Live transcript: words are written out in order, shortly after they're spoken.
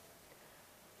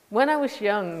When I was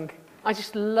young, I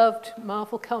just loved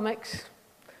Marvel comics.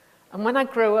 And when I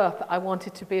grew up, I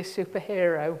wanted to be a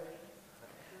superhero.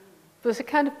 But there's a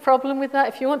kind of problem with that.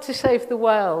 If you want to save the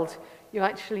world, you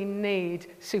actually need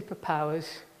superpowers.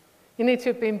 You need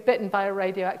to have been bitten by a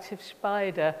radioactive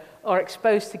spider or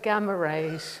exposed to gamma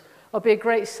rays or be a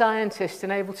great scientist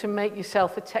and able to make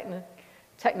yourself a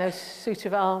techno suit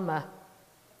of armor.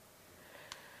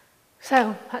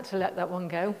 So I had to let that one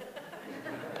go.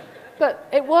 But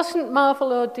it wasn't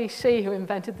Marvel or DC who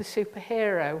invented the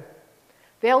superhero.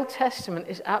 The Old Testament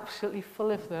is absolutely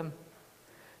full of them.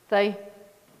 They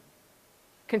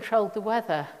controlled the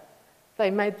weather. They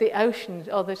made the oceans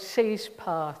or the seas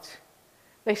part.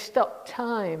 They stopped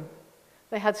time.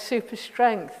 They had super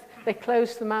strength. They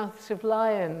closed the mouths of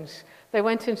lions. They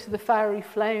went into the fiery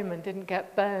flame and didn't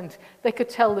get burned. They could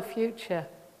tell the future.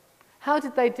 How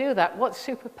did they do that? What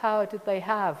superpower did they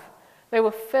have? They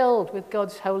were filled with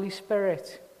God's Holy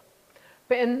Spirit.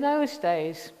 But in those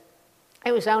days,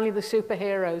 it was only the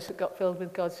superheroes that got filled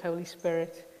with God's Holy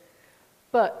Spirit.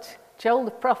 But Joel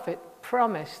the prophet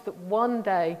promised that one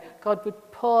day God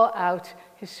would pour out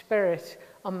his Spirit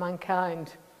on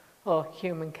mankind, or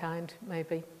humankind,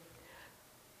 maybe.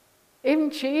 Even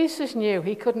Jesus knew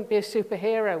he couldn't be a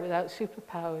superhero without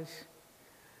superpowers.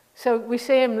 So we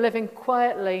see him living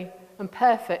quietly and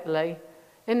perfectly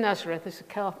in Nazareth as a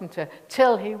carpenter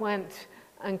till he went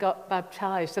and got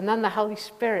baptized. And then the Holy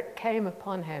Spirit came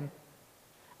upon him.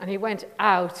 And he went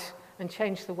out and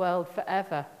changed the world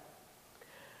forever.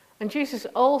 And Jesus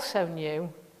also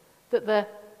knew that the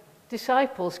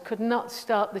disciples could not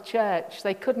start the church.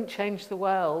 They couldn't change the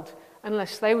world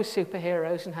unless they were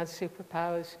superheroes and had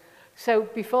superpowers. So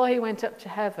before he went up to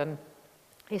heaven,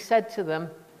 he said to them,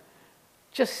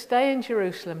 just stay in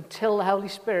Jerusalem till the Holy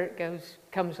Spirit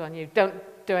comes on you. Don't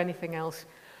do anything else.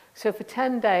 So for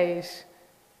 10 days,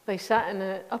 they sat in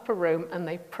an upper room and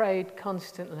they prayed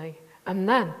constantly. And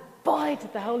then, boy,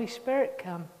 did the Holy Spirit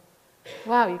come.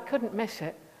 Wow, you couldn't miss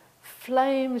it.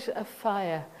 Flames of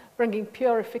fire, bringing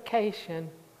purification,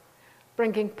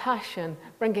 bringing passion,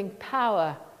 bringing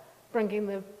power, bringing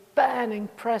the burning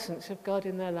presence of God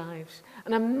in their lives.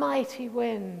 And a mighty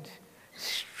wind,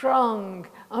 strong,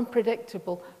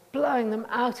 unpredictable, blowing them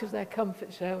out of their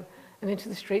comfort zone and into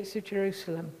the streets of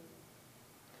Jerusalem.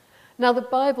 Now, the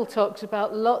Bible talks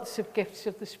about lots of gifts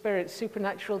of the Spirit,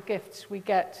 supernatural gifts we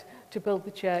get to build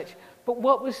the church. But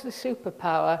what was the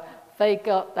superpower they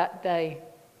got that day?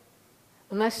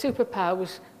 And their superpower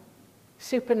was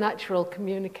supernatural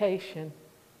communication.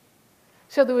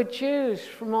 So there were Jews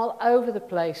from all over the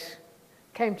place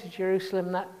came to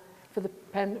Jerusalem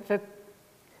for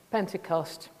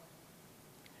Pentecost.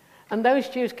 And those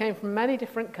Jews came from many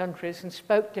different countries and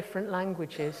spoke different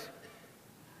languages.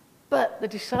 But the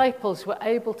disciples were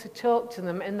able to talk to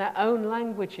them in their own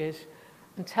languages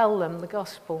and tell them the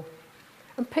gospel.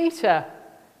 And Peter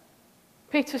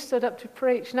stood up to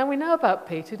preach. Now we know about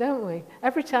Peter, don't we?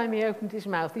 Every time he opened his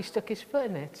mouth, he stuck his foot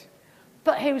in it.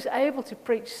 But he was able to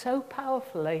preach so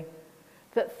powerfully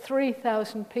that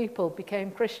 3,000 people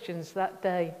became Christians that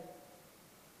day.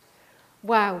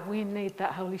 Wow, we need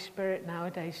that Holy Spirit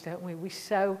nowadays, don't we? We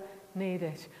so need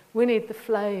it. We need the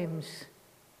flames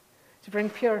to bring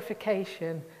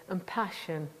purification and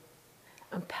passion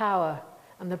and power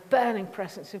and the burning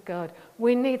presence of God.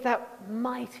 We need that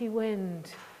mighty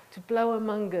wind to blow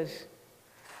among us,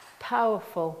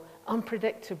 powerful,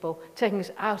 unpredictable, taking us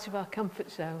out of our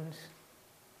comfort zones.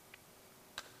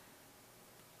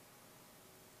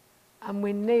 And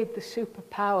we need the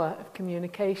superpower of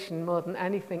communication more than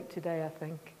anything today, I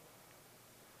think.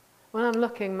 When I'm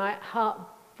looking, my heart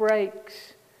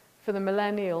breaks for the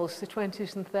millennials, the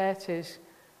 20s and 30s,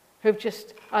 who've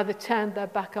just either turned their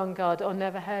back on God or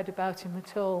never heard about him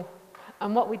at all.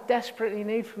 And what we desperately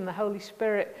need from the Holy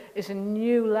Spirit is a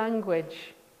new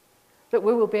language that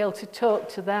we will be able to talk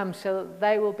to them so that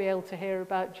they will be able to hear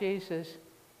about Jesus.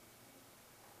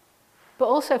 But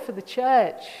also for the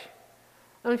church.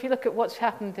 And if you look at what's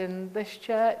happened in this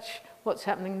church, what's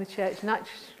happening in the church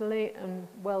nationally and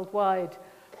worldwide,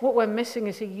 what we're missing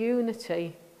is a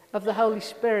unity of the Holy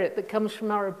Spirit that comes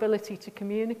from our ability to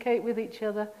communicate with each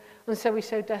other, and so we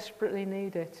so desperately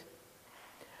need it.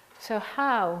 So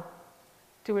how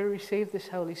do we receive this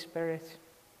Holy Spirit?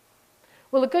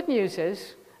 Well, the good news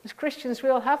is, as Christians, we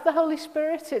all have the Holy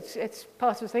Spirit. It's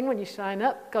part of the thing. When you sign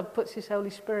up, God puts his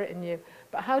Holy Spirit in you.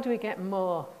 But how do we get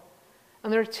more?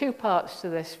 And there are two parts to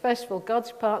this. First of all,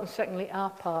 God's part, and secondly,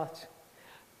 our part.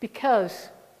 Because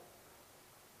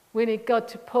we need God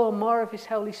to pour more of his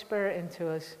Holy Spirit into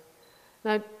us.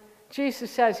 Now,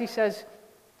 Jesus says, he says,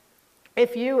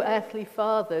 if you earthly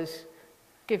fathers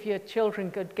give your children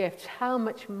good gifts, how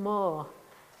much more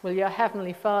will your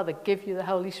Heavenly Father give you the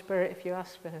Holy Spirit if you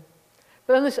ask for him?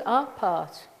 But then there's our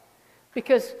part.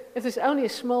 Because if there's only a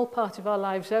small part of our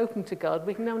lives open to God,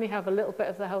 we can only have a little bit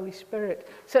of the Holy Spirit.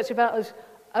 So it's about us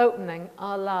opening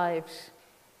our lives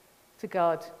to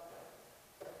God.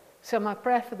 So my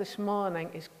prayer for this morning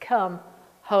is, come,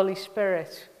 Holy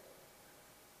Spirit.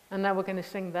 And now we're going to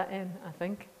sing that in, I think.